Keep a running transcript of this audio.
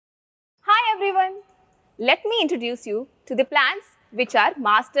everyone. Let me introduce you to the plants which are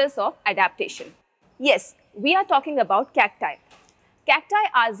masters of adaptation. Yes, we are talking about cacti. Cacti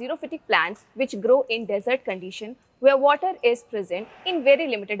are xerophytic plants which grow in desert condition where water is present in very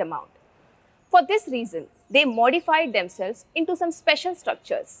limited amount. For this reason, they modified themselves into some special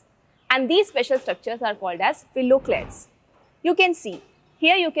structures, and these special structures are called as phyllocytes. You can see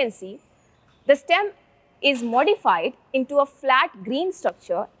the stem is modified into a flat green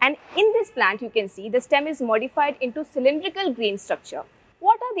structure, and in this plant you can see the stem is modified into cylindrical green structure.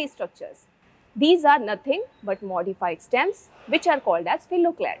 What are these structures? These are nothing but modified stems which are called as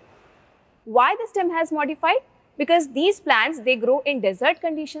phyllocyte. Why the stem has modified? Because these plants, they grow in desert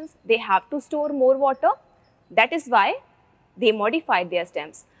conditions, they have to store more water. That is why they modified their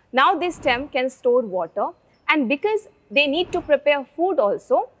stems. Now this stem can store water, and because they need to prepare food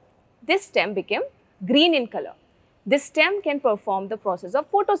also, this stem became green in color. This stem can perform the process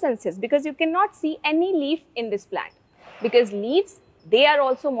of photosynthesis because you cannot see any leaf in this plant, because leaves, they are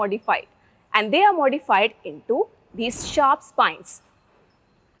also modified, and they are modified into these sharp spines.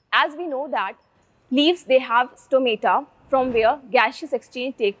 As we know that leaves, they have stomata from where gaseous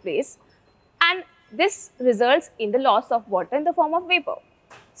exchange take place, and this results in the loss of water in the form of vapor.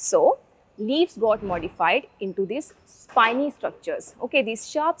 So leaves got modified into these spiny structures, okay, these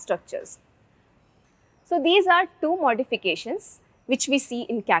sharp structures. So these are two modifications which we see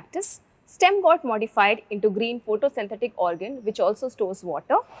in cactus. Stem got modified into green photosynthetic organ which also stores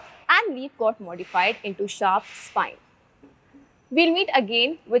water, and leaf got modified into sharp spine. We'll meet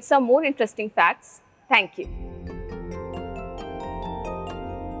again with some more interesting facts. Thank you.